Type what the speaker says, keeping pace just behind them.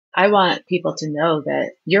I want people to know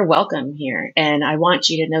that you're welcome here. And I want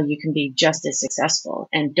you to know you can be just as successful,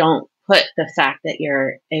 and don't put the fact that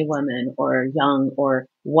you're a woman or young or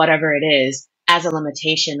whatever it is as a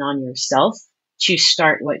limitation on yourself to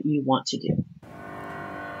start what you want to do.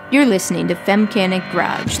 You're listening to Femcanic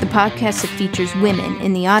Garage, the podcast that features women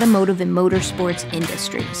in the automotive and motorsports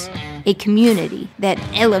industries. A community that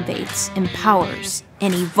elevates, empowers,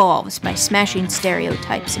 and evolves by smashing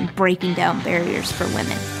stereotypes and breaking down barriers for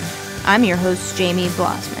women. I'm your host, Jamie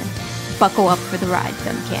Blossman. Buckle up for the ride,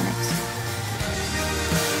 Femcanics.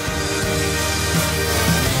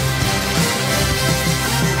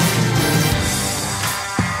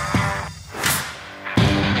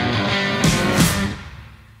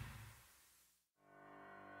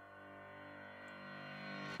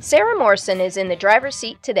 Sara Morosan is in the driver's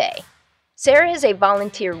seat today. Sara is a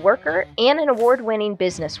volunteer worker and an award-winning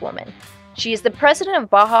businesswoman. She is the president of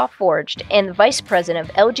Baja Forged and the vice president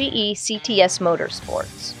of LGE CTS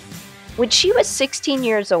Motorsports. When she was 16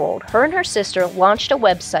 years old, her and her sister launched a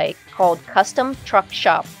website called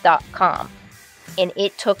CustomTruckShop.com, and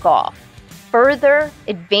it took off, further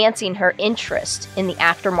advancing her interest in the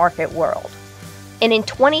aftermarket world. And in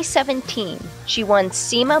 2017, she won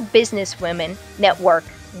SEMA Businesswomen Network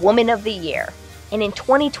Woman of the Year. And in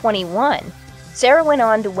 2021, Sara went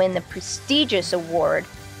on to win the prestigious award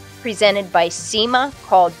presented by SEMA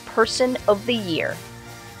called Person of the Year.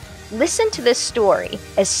 Listen to this story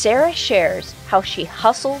as Sara shares how she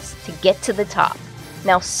hustles to get to the top.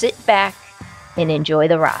 Now sit back and enjoy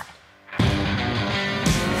the ride.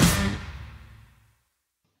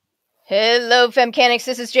 Hello, Femcanics.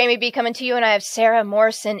 This is Jamie B coming to you, and I have Sara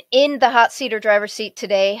Morosan in the hot seat or driver's seat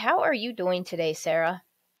today. How are you doing today, Sara?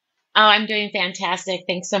 Oh, I'm doing fantastic.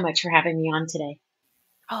 Thanks so much for having me on today.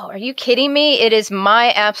 Oh, are you kidding me? It is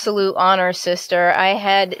my absolute honor, sister. I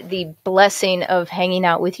had the blessing of hanging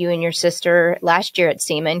out with you and your sister last year at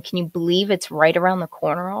SEMA, and can you believe it's right around the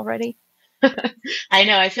corner already? I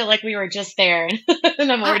know. I feel like we were just there, and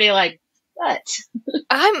I'm already like, what?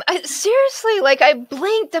 I seriously, like, I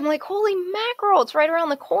blinked. I'm like, holy mackerel, it's right around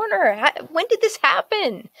the corner. When did this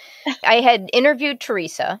happen? I had interviewed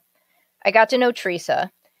Teresa. I got to know Teresa,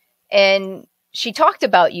 and she talked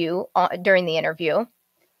about you during the interview.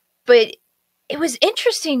 But it was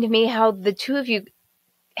interesting to me how the two of you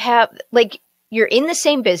have, like, you're in the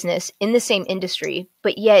same business, in the same industry,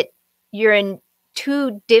 but yet you're in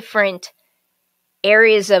two different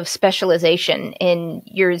areas of specialization in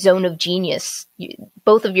your zone of genius.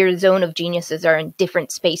 Both of your zone of geniuses are in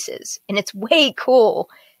different spaces, and it's way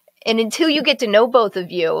cool. And until you get to know both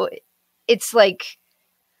of you, it's like,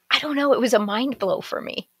 I don't know, it was a mind blow for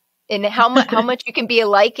me. And how much you can be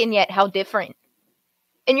alike and yet how different.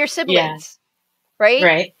 And your siblings, right?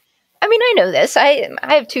 Right. I mean, I know this. I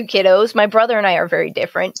have two kiddos. My brother and I are very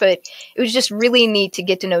different, but it was just really neat to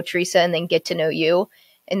get to know Teresa and then get to know you,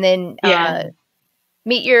 and then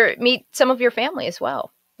meet some of your family as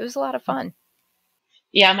well. It was a lot of fun.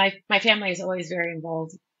 Yeah, my family is always very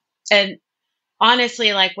involved, and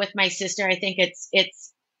honestly, like with my sister, I think it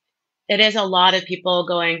is a lot of people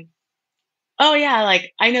going, "Oh yeah,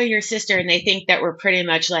 like I know your sister," and they think that we're pretty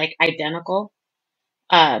much like identical.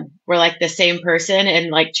 We're like the same person,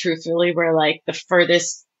 and like truthfully, we're like the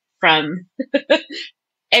furthest from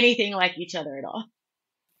anything like each other at all.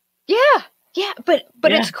 Yeah, but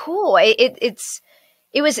it's cool. It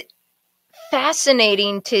was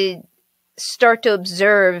fascinating to start to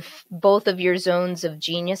observe both of your zones of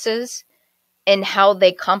geniuses and how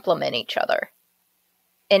they complement each other,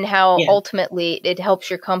 and how ultimately it helps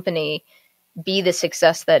your company be the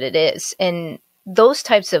success that it is. And those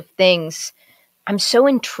types of things, I'm so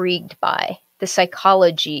intrigued by the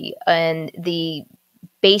psychology and the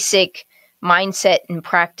basic mindset and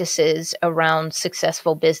practices around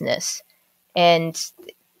successful business. And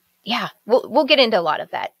yeah, we'll get into a lot of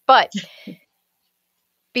that. But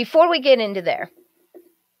before we get into there,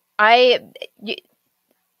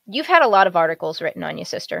 you've had a lot of articles written on you,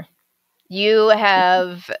 sister. You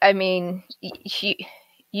have, I mean,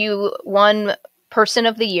 you won Person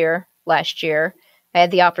of the Year last year. I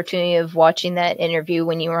had the opportunity of watching that interview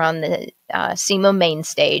when you were on the SEMA main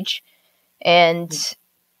stage. And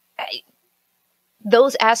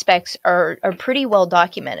those aspects are pretty well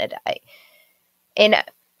documented. And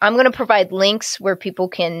I'm going to provide links where people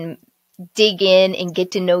can dig in and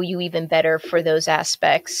get to know you even better for those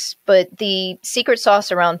aspects. But the secret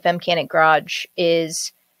sauce around Femcanic Garage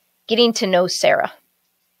is getting to know Sara.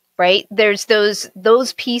 Right? There's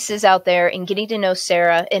those pieces out there, and getting to know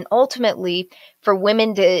Sara, and ultimately for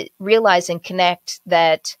women to realize and connect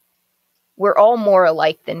that we're all more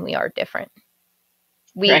alike than we are different.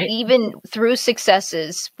 We Right. even through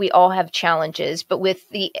successes, we all have challenges, but with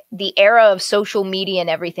the era of social media and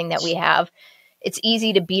everything that we have, it's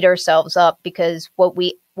easy to beat ourselves up because what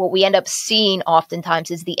we end up seeing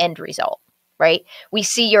oftentimes is the end result, right? We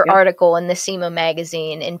see your Yep. article in the SEMA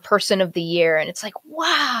magazine in Person of the Year, and it's like,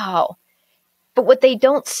 wow. But what they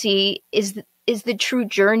don't see is the true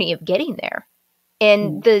journey of getting there,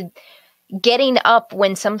 and the getting up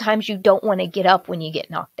when sometimes you don't want to get up when you get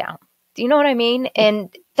knocked down. Do you know what I mean?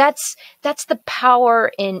 And that's the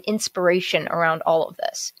power and inspiration around all of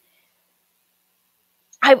this.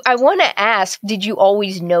 I want to ask, did you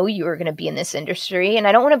always know you were going to be in this industry? And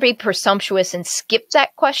I don't want to be presumptuous and skip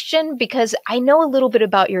that question because I know a little bit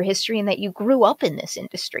about your history and that you grew up in this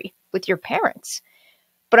industry with your parents.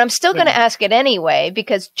 But I'm still going to ask it anyway,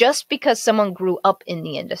 because just because someone grew up in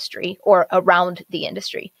the industry or around the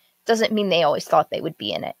industry doesn't mean they always thought they would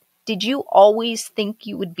be in it. Did you always think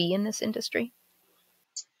you would be in this industry?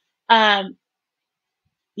 Yeah,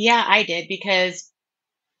 I did because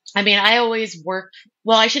I mean, I always worked,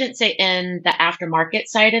 well, I shouldn't say in the aftermarket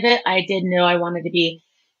side of it. I did know I wanted to be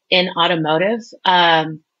in automotive.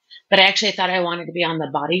 But I actually thought I wanted to be on the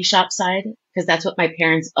body shop side because that's what my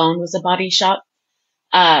parents owned, was a body shop.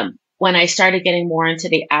 When I started getting more into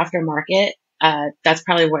the aftermarket, that's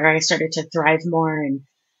probably where I started to thrive more and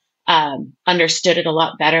understood it a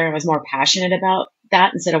lot better. I was more passionate about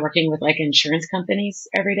that instead of working with like insurance companies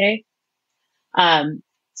every day.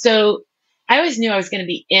 So I always knew I was going to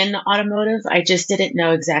be in automotive. I just didn't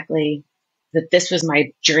know exactly that this was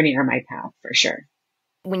my journey or my path for sure.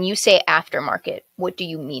 When you say aftermarket, what do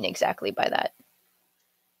you mean exactly by that?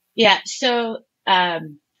 Yeah. So,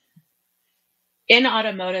 in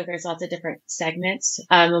automotive, there's lots of different segments.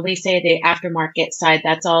 When we say the aftermarket side,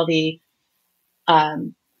 that's all the,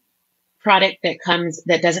 product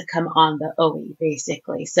that doesn't come on the OE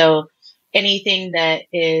basically. So anything that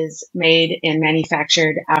is made and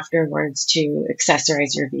manufactured afterwards to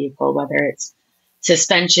accessorize your vehicle, whether it's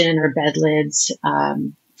suspension or bed lids,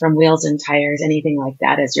 from wheels and tires, anything like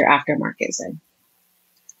that is your aftermarket side.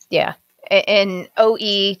 Yeah. And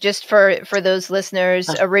OE, just for those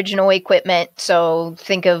listeners, original equipment. So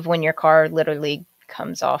think of when your car literally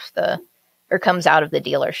comes out of the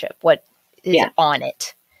dealership, what is on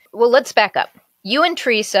it. Well, let's back up. You and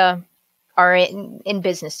Teresa are in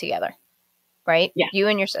business together, right? Yeah. You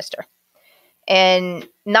and your sister. And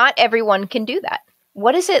not everyone can do that.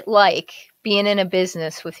 What is it like being in a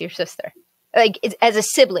business with your sister? Like as a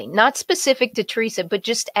sibling, not specific to Teresa, but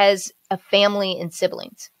just as a family and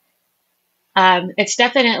siblings. It's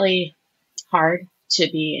definitely hard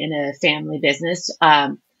to be in a family business.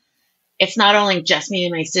 It's not only just me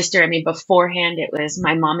and my sister. I mean, beforehand, it was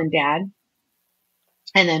my mom and dad,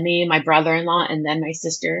 and then me and my brother-in-law, and then my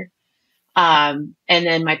sister. And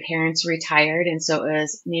then my parents retired. And so it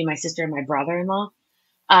was me, my sister, and my brother-in-law.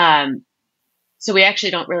 So we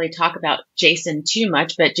actually don't really talk about Jason too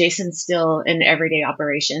much, but Jason's still in everyday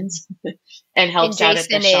operations and helps out at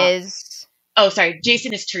the shop. Oh, sorry.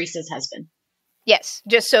 Jason is Teresa's husband. Yes.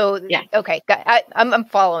 Just so, okay. I'm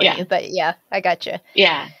following you, but yeah, I gotcha.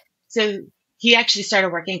 Yeah. So he actually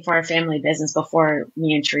started working for our family business before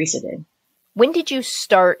me and Teresa did. When did you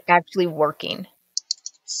start actually working?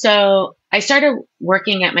 So I started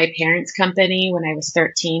working at my parents' company when I was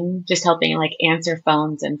 13, just helping like answer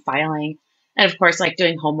phones and filing. And of course, like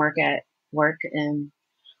doing homework at work. And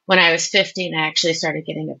when I was 15, I actually started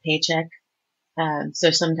getting a paycheck.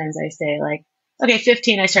 So sometimes I say like, okay,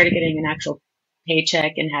 15, I started getting an actual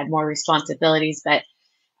paycheck and had more responsibilities. But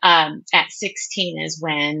at 16 is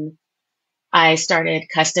when I started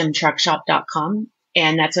customtruckshop.com.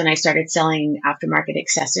 And that's when I started selling aftermarket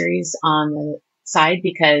accessories on the side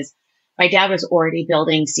because my dad was already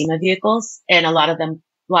building SEMA vehicles, and a lot of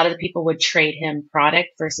the people would trade him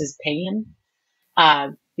product versus pay him,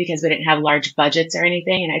 because we didn't have large budgets or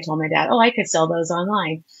anything. And I told my dad, oh, I could sell those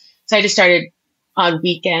online. So I just started on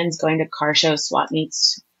weekends going to car shows, swap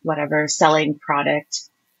meets, whatever, selling product,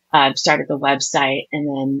 started the website. And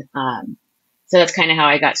then, so that's kind of how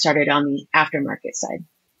I got started on the aftermarket side.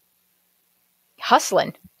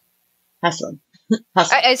 Hustling. I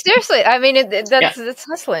seriously, I mean, that's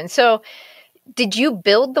hustling. So did you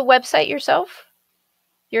build the website yourself?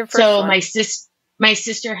 Your first one? My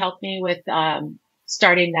sister helped me with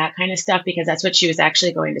starting that kind of stuff because that's what she was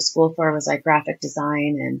actually going to school for, was like graphic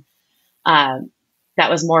design. And that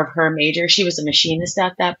was more of her major. She was a machinist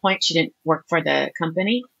at that point. She didn't work for the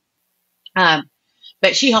company.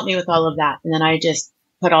 But she helped me with all of that. And then I just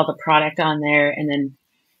put all the product on there and then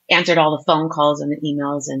answered all the phone calls and the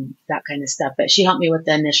emails and that kind of stuff. But she helped me with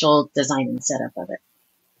the initial design and setup of it.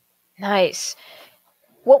 Nice.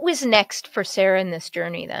 What was next for Sara in this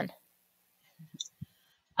journey then?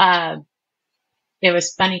 It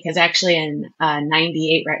was funny because actually in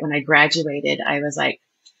 98, right when I graduated, I was like,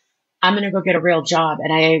 I'm going to go get a real job.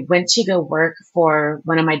 And I went to go work for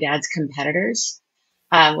one of my dad's competitors,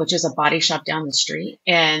 which is a body shop down the street.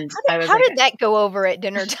 And how did that go over at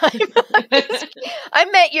dinner time? I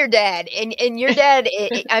met your dad, and your dad,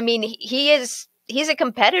 I mean, he's a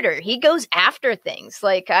competitor. He goes after things.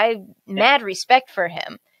 Like, I mad respect for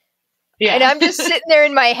him. Yeah. And I'm just sitting there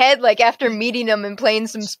in my head, like, after meeting him and playing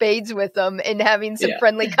some spades with him and having some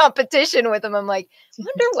friendly competition with him, I'm like, I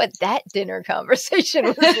wonder what that dinner conversation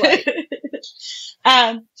was like.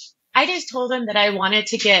 I just told him that I wanted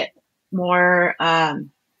to get more,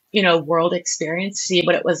 world experience, see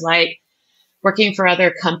what it was like working for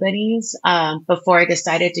other companies, before I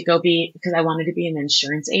decided to go because I wanted to be an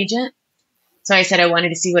insurance agent. So I said I wanted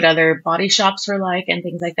to see what other body shops were like and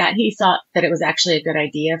things like that. He thought that it was actually a good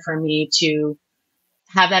idea for me to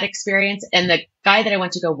have that experience. And the guy that I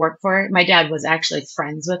went to go work for, my dad was actually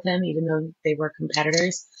friends with him, even though they were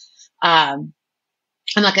competitors. And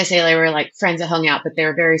like I say, they were like friends that hung out, but they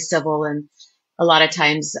were very civil. And a lot of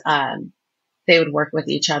times, they would work with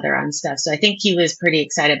each other on stuff. So I think he was pretty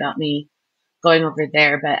excited about me going over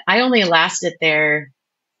there, but I only lasted there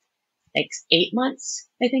like 8 months,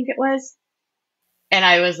 I think it was. And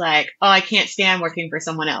I was like, oh, I can't stand working for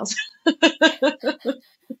someone else.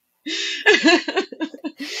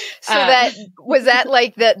 So was that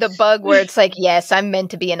like the bug where it's like, yes, I'm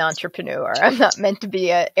meant to be an entrepreneur. I'm not meant to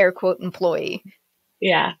be a air quote employee.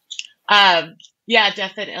 Yeah. Yeah,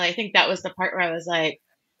 definitely. I think that was the part where I was like,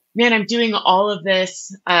 man, I'm doing all of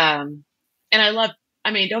this. And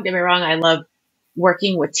don't get me wrong. I love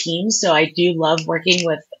working with teams. So I do love working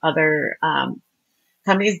with other,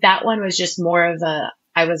 companies. That one was just more of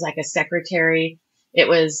I was like a secretary. It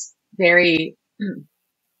was very,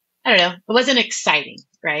 I don't know. It wasn't exciting.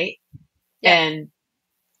 Right. Yeah. And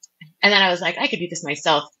then I was like, I could do this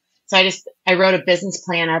myself. So I wrote a business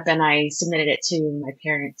plan up and I submitted it to my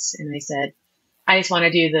parents and I said, I just want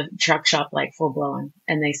to do the truck shop like full blown.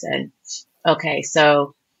 And they said, okay.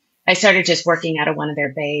 So I started just working out of one of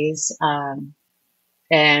their bays.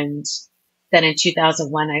 And then in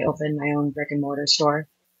 2001, I opened my own brick and mortar store.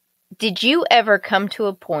 Did you ever come to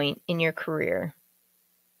a point in your career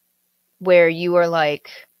where you were like,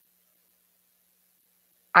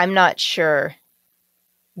 I'm not sure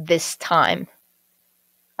this time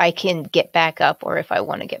I can get back up or if I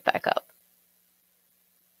want to get back up?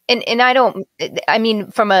 And I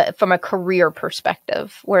mean, from a career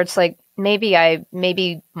perspective where it's like,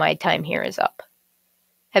 maybe my time here is up.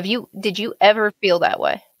 Did you ever feel that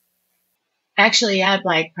way? Actually, yeah,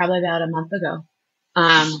 like probably about a month ago.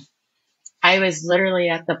 I was literally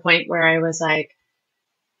at the point where I was like,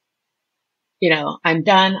 I'm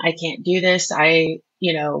done. I can't do this. There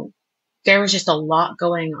was just a lot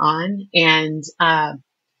going on. And,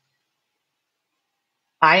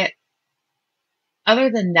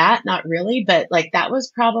 other than that, not really, but like, that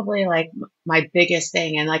was probably like my biggest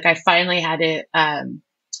thing. And like, I finally had to,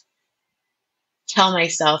 tell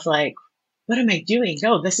myself like, what am I doing?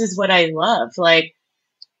 No, this is what I love. Like,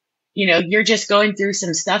 you're just going through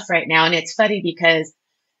some stuff right now. And it's funny because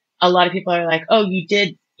a lot of people are like, oh, you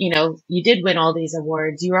did win all these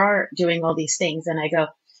awards. You are doing all these things. And I go,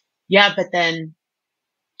 yeah, but then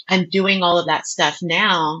I'm doing all of that stuff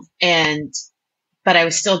now. But I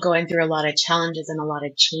was still going through a lot of challenges and a lot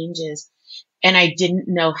of changes. And I didn't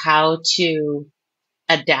know how to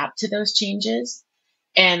adapt to those changes.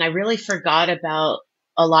 And I really forgot about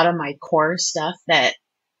a lot of my core stuff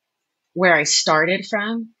where I started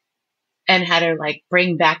from and how to like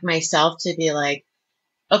bring back myself to be like,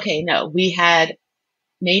 okay, no, we had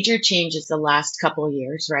major changes the last couple of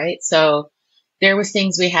years, right? So there was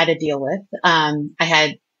things we had to deal with. I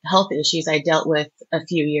had health issues I dealt with a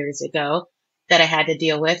few years ago that I had to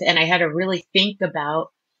deal with. And I had to really think about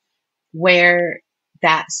where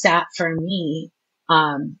that sat for me,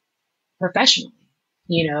 professionally,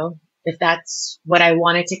 if that's what I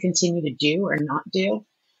wanted to continue to do or not do.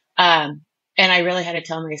 And I really had to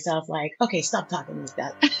tell myself like, okay, stop talking like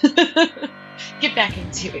that. Get back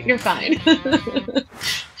into it. You're fine.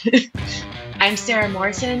 I'm Sara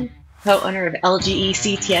Morosan, co-owner of LGE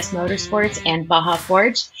CTS Motorsports and Baja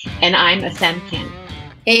Forge, and I'm a Femcanic.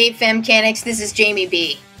 Hey Femcanics, this is Jamie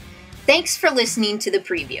B. Thanks for listening to the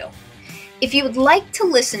preview. If you would like to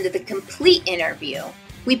listen to the complete interview,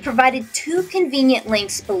 we provided 2 convenient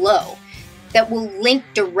links below that will link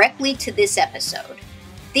directly to this episode.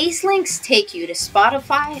 These links take you to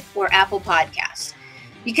Spotify or Apple Podcasts.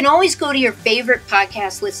 You can always go to your favorite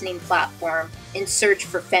podcast listening platform and search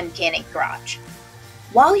for Femcanic Garage.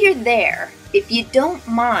 While you're there, if you don't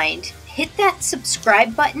mind, hit that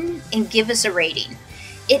subscribe button and give us a rating.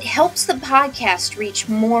 It helps the podcast reach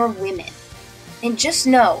more women. And just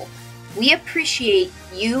know, we appreciate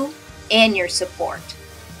you and your support.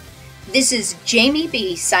 This is Jamie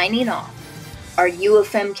B signing off. Are you a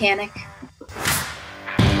Femcanic?